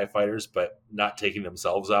out TIE fighters, but not taking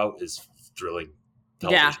themselves out is thrilling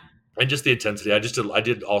television. Yeah. And just the intensity. I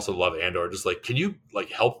did also love Andor. Just like, can you like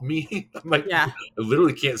help me? I'm like, I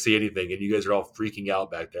literally can't see anything, and you guys are all freaking out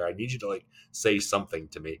back there. I need you to like say something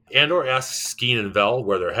to me. Andor asks Skeen and Vel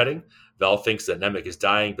where they're heading. Vel thinks that Nemik is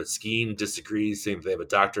dying, but Skeen disagrees, saying they have a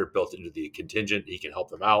doctor built into the contingent. He can help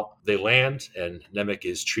them out. They land, and Nemik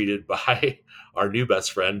is treated by our new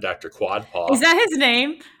best friend, Dr. Quadpaw. Is that his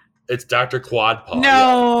name? It's Dr. Quadpaw.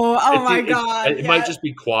 No. Yeah. Oh my God. It might just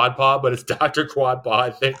be Quadpaw, but it's Dr. Quadpaw,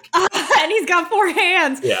 I think. And he's got 4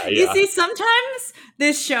 hands. Yeah. You see, sometimes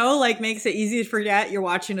this show like makes it easy to forget you're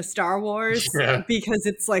watching a Star Wars because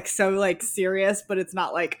it's like so like serious, but it's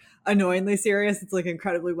not like annoyingly serious. It's like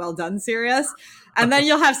incredibly well done serious. And then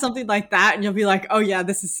you'll have something like that and you'll be like, oh yeah,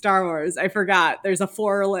 this is Star Wars. I forgot. There's a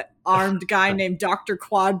 4-armed guy named Dr.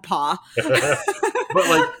 Quadpaw. But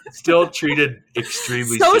like still treated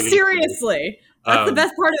extremely seriously. That's the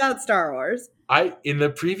best part about Star Wars. In the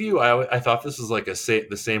preview, I thought this was like the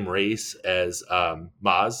same race as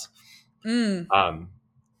Maz.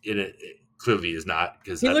 It clearly is not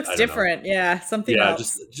because he looks different. Yeah, something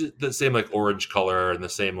else. Just the same like orange color and the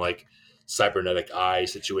same like cybernetic eye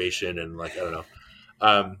situation and like I don't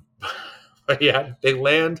know. But yeah, they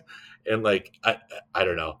land and like I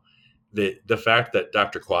don't know. The fact that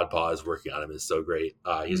Dr. Quadpaw is working on him is so great.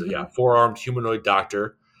 He's a 4-armed humanoid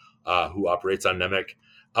doctor who operates on Nemik.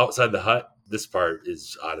 Outside the hut, this part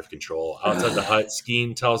is out of control. Outside the hut,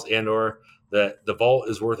 Skeen tells Andor that the vault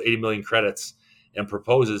is worth 80 million credits and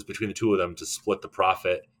proposes between the two of them to split the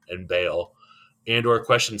profit and bail. Andor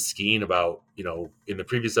questions Skeen about, in the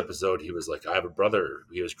previous episode, he was like, I have a brother.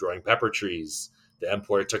 He was growing pepper trees. The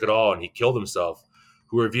Empire took it all and he killed himself.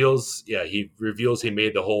 He reveals he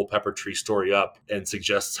made the whole pepper tree story up and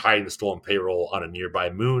suggests hiding the stolen payroll on a nearby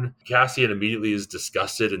moon. Cassian immediately is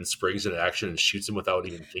disgusted and springs into action and shoots him without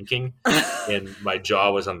even thinking. And my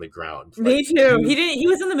jaw was on the ground. Me too. He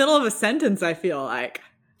was in the middle of a sentence, I feel like.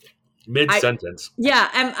 Mid-sentence.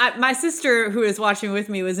 And my sister, who is watching with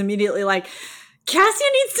me, was immediately like, Cassian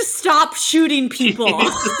needs to stop shooting people. She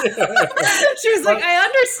was like, I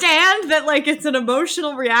understand that like it's an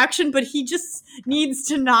emotional reaction, but he just needs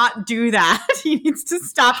to not do that. He needs to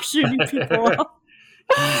stop shooting people.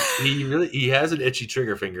 he has an itchy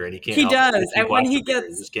trigger finger and he can't. He does, and when he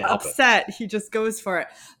gets upset, he just goes for it.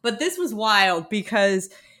 But this was wild because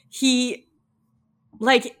he.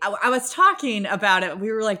 Like, I was talking about it.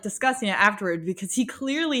 We were like discussing it afterward because he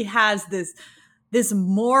clearly has this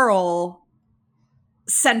moral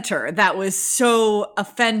center that was so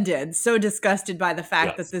offended, so disgusted by the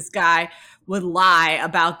fact that this guy would lie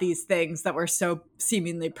about these things that were so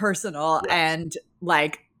seemingly personal and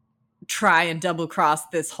like try and double cross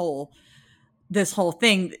this whole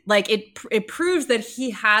thing. Like it proves that he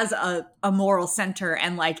has a moral center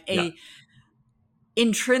and like a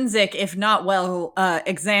intrinsic, if not well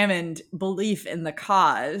examined belief in the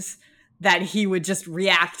cause, that he would just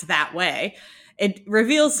react that way. It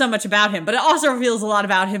reveals so much about him, but it also reveals a lot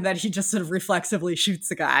about him that he just sort of reflexively shoots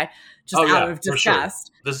the guy out of disgust.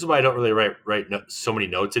 Sure. This is why I don't really write so many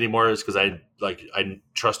notes anymore, is because I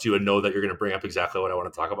trust you and know that you're going to bring up exactly what I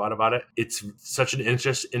want to talk about it. It's such an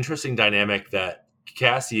interesting dynamic that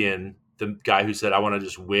Cassian the guy who said, I want to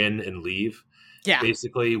just win and leave. Yeah.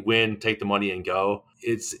 Basically win, take the money and go.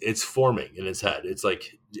 It's forming in his head. It's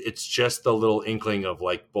like, it's just the little inkling of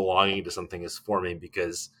like belonging to something is forming,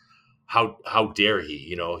 because how dare he,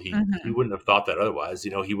 he wouldn't have thought that otherwise.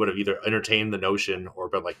 He would have either entertained the notion or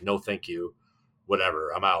been like, no, thank you,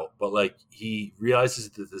 whatever, I'm out. But like, he realizes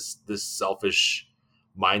that this selfish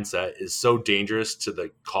mindset is so dangerous to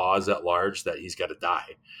the cause at large that he's got to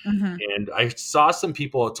die. And I saw some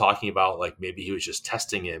people talking about like maybe he was just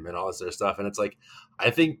testing him and all this other stuff, and it's like, I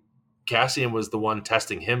think Cassian was the one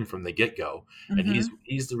testing him from the get-go. And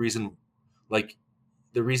he's the reason, like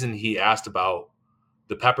the reason he asked about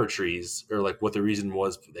the pepper trees, or like what the reason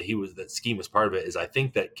was that Skeen was part of it, is I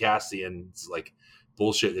think that Cassian's like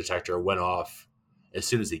bullshit detector went off as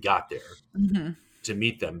soon as he got there to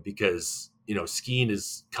meet them, because Skeen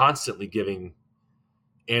is constantly giving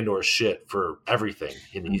Andor shit for everything,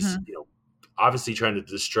 and he's obviously trying to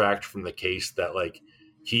distract from the case that like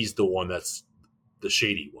he's the one that's the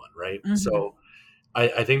shady one, right? So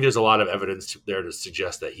I think there's a lot of evidence there to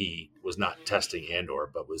suggest that he was not testing Andor,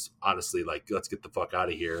 but was honestly like, let's get the fuck out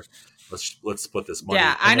of here. Let's split this money.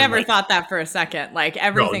 Yeah, I never thought that for a second. Like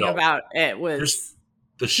everything about it was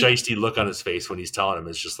the shisty look on his face when he's telling him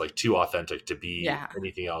is just like too authentic to be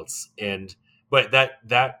anything else. But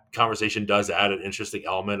that conversation does add an interesting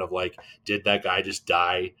element of like, did that guy just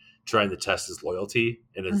die trying to test his loyalty?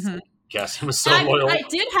 And it's Cassian was so loyal. It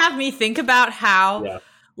did have me think about how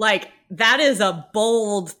like that is a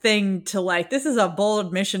bold thing to like, this is a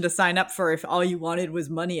bold mission to sign up for if all you wanted was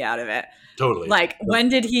money out of it. Totally. Like when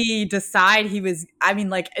did he decide he was, I mean,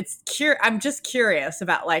 like I'm just curious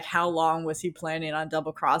about like how long was he planning on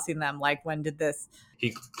double crossing them? Like when did this? He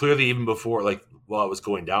clearly, even before, like while it was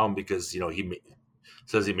going down, because, he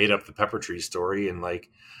says he made up the pepper tree story. And like,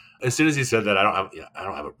 as soon as he said that, I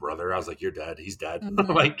don't have a brother, I was like, you're dead. He's dead.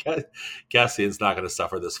 Like Cassian's not going to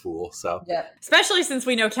suffer this fool. So yeah, especially since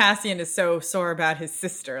we know Cassian is so sore about his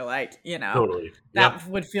sister. Like, totally. That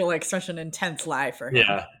would feel like such an intense lie for him.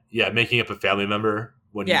 Yeah. Making up a family member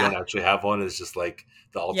when you don't actually have one is just like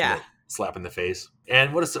the ultimate slap in the face.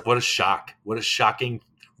 And what a shock. What a shocking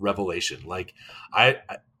revelation. Like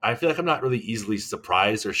I feel like I'm not really easily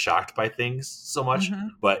surprised or shocked by things so much,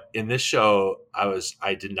 but in this show,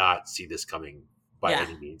 I did not see this coming by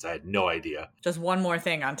any means. I had no idea. Just one more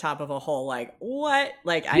thing on top of a whole, like, what?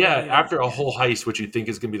 Like, after a whole heist, which you think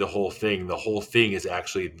is going to be the whole thing is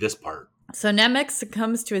actually this part. So Nemec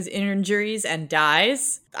succumbs to his injuries and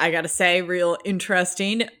dies. I gotta say, real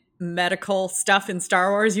interesting. Medical stuff in Star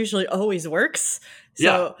Wars usually always works.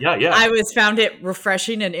 So yeah. I found it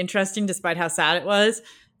refreshing and interesting, despite how sad it was,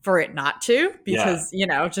 for it not to, because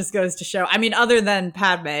it just goes to show. I mean, other than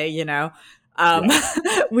Padme,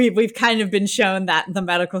 we've kind of been shown that the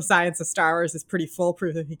medical science of Star Wars is pretty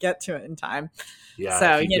foolproof if you get to it in time. Yeah.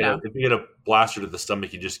 So if you get a blaster to the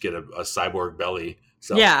stomach, you just get a cyborg belly.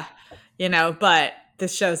 So but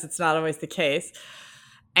this shows it's not always the case.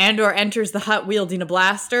 Andor enters the hut wielding a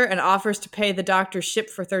blaster and offers to pay the doctor's ship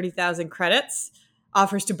for 30,000 credits.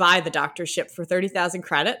 Offers to buy the doctor's ship for 30,000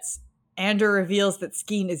 credits. Andor reveals that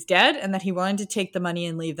Skeen is dead and that he wanted to take the money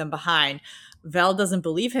and leave them behind. Vel doesn't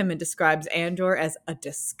believe him and describes Andor as a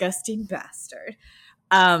disgusting bastard.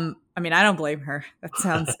 I mean, I don't blame her. That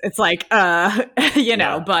sounds, it's like,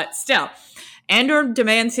 but still. Andor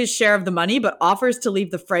demands his share of the money, but offers to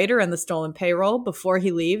leave the freighter and the stolen payroll. Before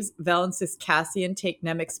he leaves, Vel insists Cassian take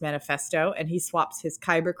Nemec's manifesto, and he swaps his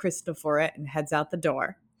Kyber crystal for it and heads out the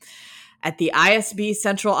door. At the ISB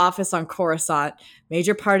central office on Coruscant,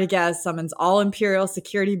 Major Partagaz summons all Imperial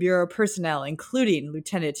Security Bureau personnel, including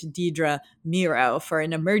Lieutenant Dedra Meero, for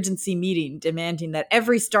an emergency meeting demanding that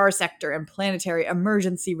every star sector and planetary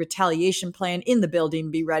emergency retaliation plan in the building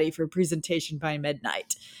be ready for presentation by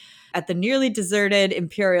midnight. At the nearly deserted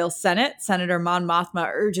Imperial Senate, Senator Mon Mothma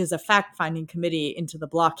urges a fact-finding committee into the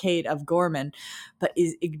blockade of Gorman, but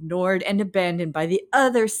is ignored and abandoned by the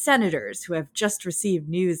other senators who have just received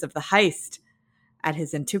news of the heist. At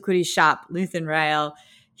his antiquity shop, Luthen Rael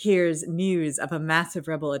hears news of a massive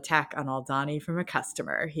rebel attack on Aldhani from a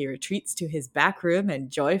customer. He retreats to his back room and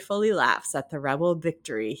joyfully laughs at the rebel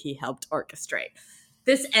victory he helped orchestrate.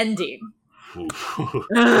 This ending. All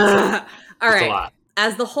right. A lot.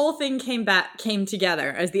 As the whole thing came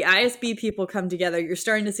together, as the ISB people come together, you're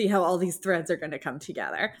starting to see how all these threads are going to come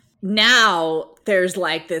together. Now there's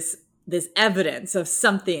like this evidence of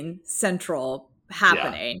something central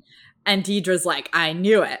happening. Yeah. And Dedra's like, I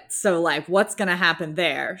knew it. So like, what's going to happen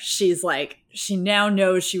there? She's like, she now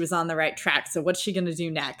knows she was on the right track. So what's she going to do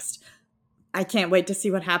next? I can't wait to see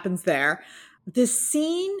what happens there. This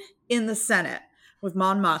scene in the Senate with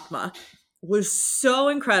Mon Mothma was so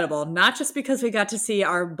incredible, not just because we got to see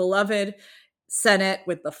our beloved Senate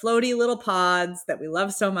with the floaty little pods that we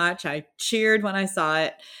love so much. I cheered when I saw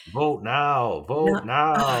it. Vote now. Vote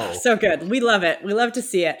now. So good. We love it. We love to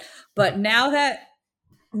see it. But now that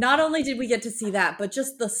not only did we get to see that, but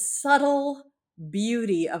just the subtle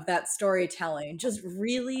beauty of that storytelling just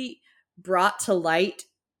really brought to light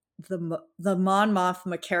the Mon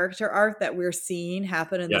Mothma character arc that we're seeing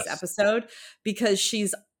happen in this episode, because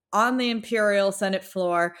she's on the Imperial Senate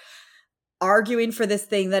floor arguing for this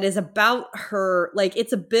thing that is about her, like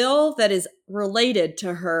it's a bill that is related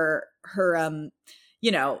to her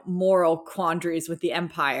moral quandaries with the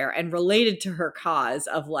Empire and related to her cause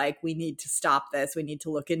of like, we need to stop this, we need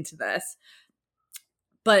to look into this.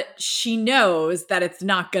 But she knows that it's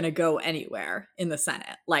not going to go anywhere in the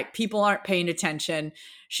Senate. Like, people aren't paying attention.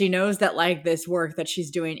 She knows that like this work that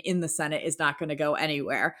she's doing in the Senate is not going to go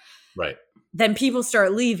anywhere. Right. Then people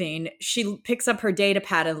start leaving. She picks up her data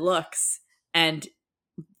pad and looks, and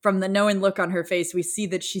from the knowing look on her face, we see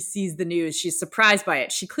that she sees the news. She's surprised by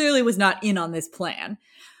it. She clearly was not in on this plan.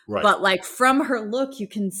 Right. But like from her look, you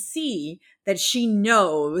can see that she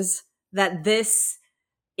knows that this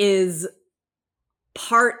is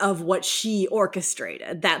part of what she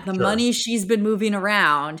orchestrated, that the money she's been moving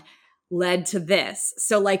around led to this.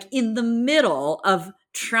 So like in the middle of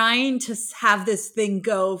trying to have this thing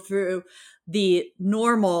go through the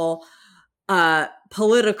normal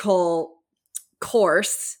political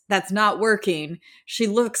course that's not working, she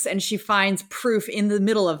looks and she finds proof in the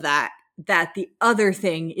middle of that the other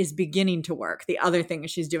thing is beginning to work. The other thing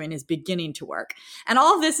she's doing is beginning to work. And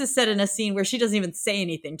all of this is said in a scene where she doesn't even say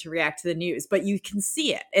anything to react to the news, but you can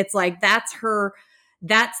see it. It's like that's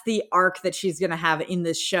the arc that she's going to have in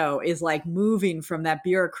this show, is like moving from that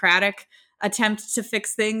bureaucratic attempt to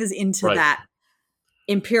fix things into that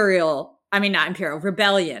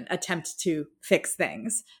rebellion attempt to fix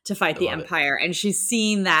things, to fight the Empire. And she's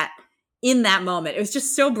seeing that in that moment. It was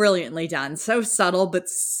just so brilliantly done, so subtle, but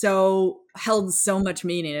so held so much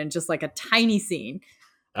meaning in just like a tiny scene.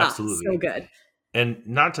 Absolutely. So good. And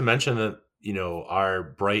not to mention that, our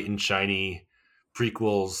bright and shiny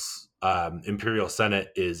prequels, Imperial Senate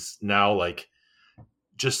is now like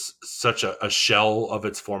just such a shell of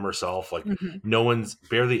its former self. Like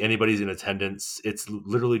barely anybody's in attendance. It's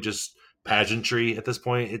literally just pageantry at this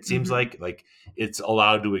point. It seems like it's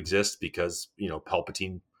allowed to exist because,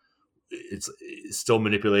 Palpatine, it's still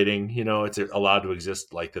manipulating, it's allowed to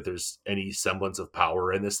exist, like that there's any semblance of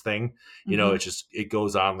power in this thing. It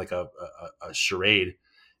goes on like a charade.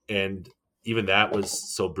 And even that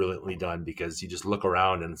was so brilliantly done, because you just look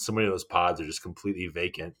around and so many of those pods are just completely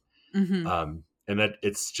vacant. And that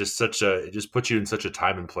it's just it just puts you in such a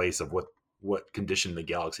time and place of what condition the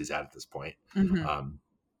galaxy's at this point.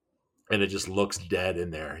 And it just looks dead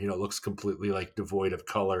in there. It looks completely like devoid of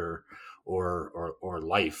color or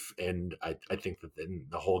life. And I think that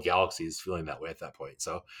the whole galaxy is feeling that way at that point.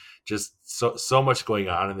 So just so much going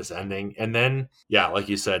on in this ending. And then, like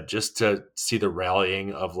you said, just to see the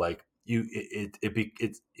rallying of like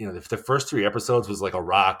if the first 3 episodes was like a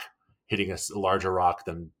rock hitting a larger rock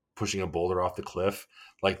than pushing a boulder off the cliff,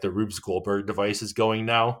 like the Rube Goldberg device is going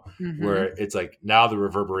now, where it's like now the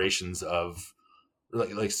reverberations of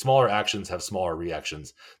like smaller actions have smaller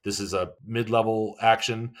reactions. This is a mid-level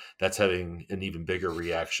action that's having an even bigger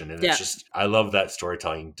reaction. And it's just, I love that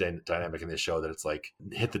storytelling dynamic in this show, that it's like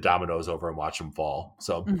hit the dominoes over and watch them fall.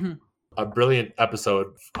 So a brilliant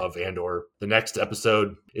episode of Andor. The next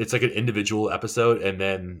episode, it's like an individual episode and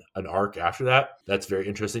then an arc after that. That's very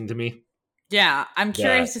interesting to me. Yeah, I'm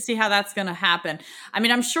curious to see how that's going to happen. I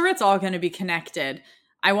mean, I'm sure it's all going to be connected.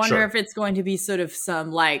 I wonder if it's going to be sort of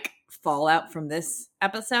some like fallout from this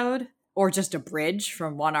episode, or just a bridge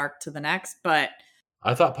from one arc to the next. But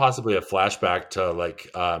I thought possibly a flashback to like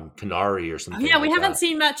Kenari or something. Yeah, we haven't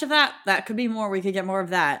seen much of that. That could be more. We could get more of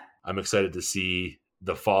that. I'm excited to see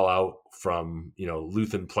the fallout from,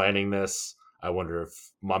 Luthen planning this. I wonder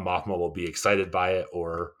if Mon Mothma will be excited by it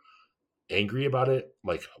or angry about it.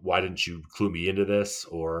 Like, why didn't you clue me into this?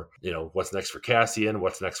 Or, what's next for Cassian?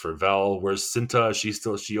 What's next for Vel? Where's Cinta? Is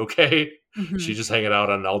she okay? She's just hanging out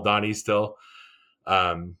on Aldhani still.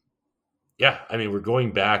 We're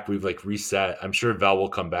going back. We've like reset. I'm sure Vel will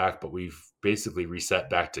come back, but we've basically reset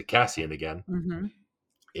back to Cassian again.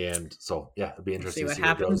 And so, it'll be interesting to see what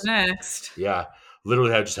happens next. Yeah.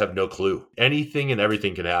 Literally, I just have no clue. Anything and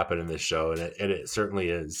everything can happen in this show, and it certainly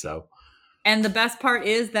is. So, and the best part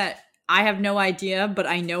is that I have no idea, but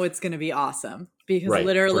I know it's going to be awesome, because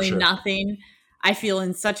literally nothing. I feel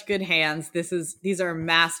in such good hands. These are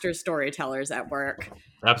master storytellers at work.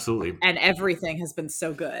 Absolutely. And everything has been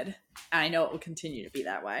so good. And I know it will continue to be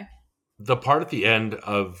that way. The part at the end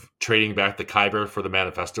of trading back the Kyber for the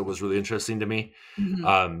manifesto was really interesting to me.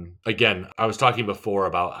 Again, I was talking before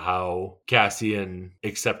about how Cassian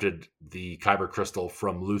accepted the Kyber crystal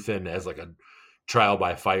from Luthen as like a trial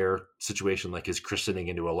by fire situation, like his christening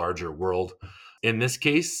into a larger world. In this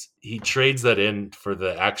case, he trades that in for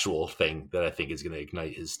the actual thing that I think is going to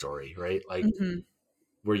ignite his story, right? Like,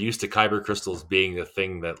 we're used to Kyber crystals being the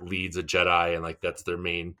thing that leads a Jedi, and like that's their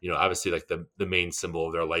main, obviously like the main symbol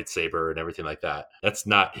of their lightsaber and everything like that. That's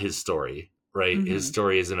not his story, right? His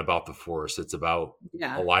story isn't about the Force. It's about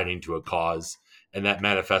aligning to a cause. And that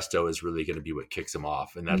manifesto is really going to be what kicks him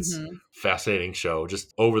off. And that's fascinating show.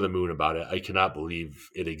 Just over the moon about it. I cannot believe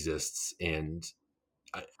it exists. And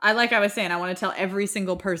I was saying, I want to tell every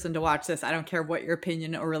single person to watch this. I don't care what your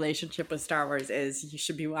opinion or relationship with Star Wars is. You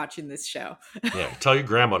should be watching this show. Yeah, tell your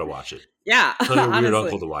grandma to watch it. Yeah, tell your weird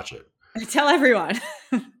uncle to watch it. Tell everyone.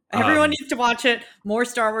 Everyone needs to watch it. More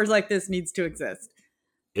Star Wars like this needs to exist.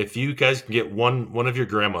 If you guys can get one of your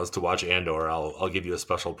grandmas to watch Andor, I'll give you a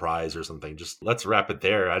special prize or something. Just let's wrap it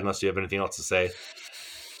there, unless you have anything else to say.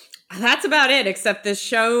 That's about it, except this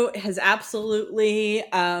show has absolutely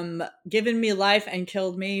given me life and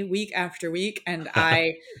killed me week after week. And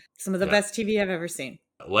some of the best TV I've ever seen.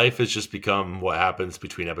 Life has just become what happens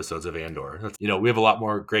between episodes of Andor. We have a lot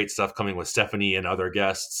more great stuff coming with Stephanie and other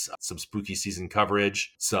guests, some spooky season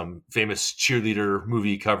coverage, some famous cheerleader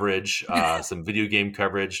movie coverage, some video game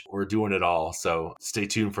coverage. We're doing it all. So stay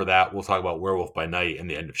tuned for that. We'll talk about Werewolf by Night and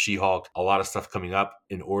the end of She-Hulk. A lot of stuff coming up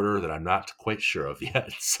in order that I'm not quite sure of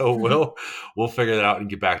yet. So we'll figure that out and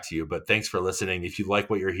get back to you. But thanks for listening. If you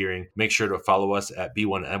like what you're hearing, make sure to follow us at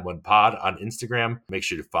B1M1Pod on Instagram. Make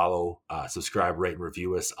sure to follow, subscribe, rate, and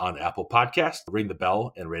review us on Apple Podcasts. Ring the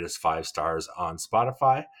bell and rate us 5 stars on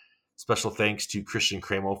Spotify. Special thanks to Christian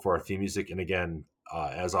Kramo for our theme music. And again,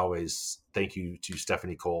 as always, thank you to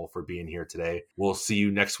Stephanie Cole for being here today. We'll see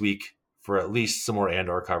you next week for at least some more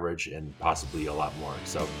Andor coverage and possibly a lot more.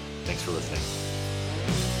 So thanks for listening.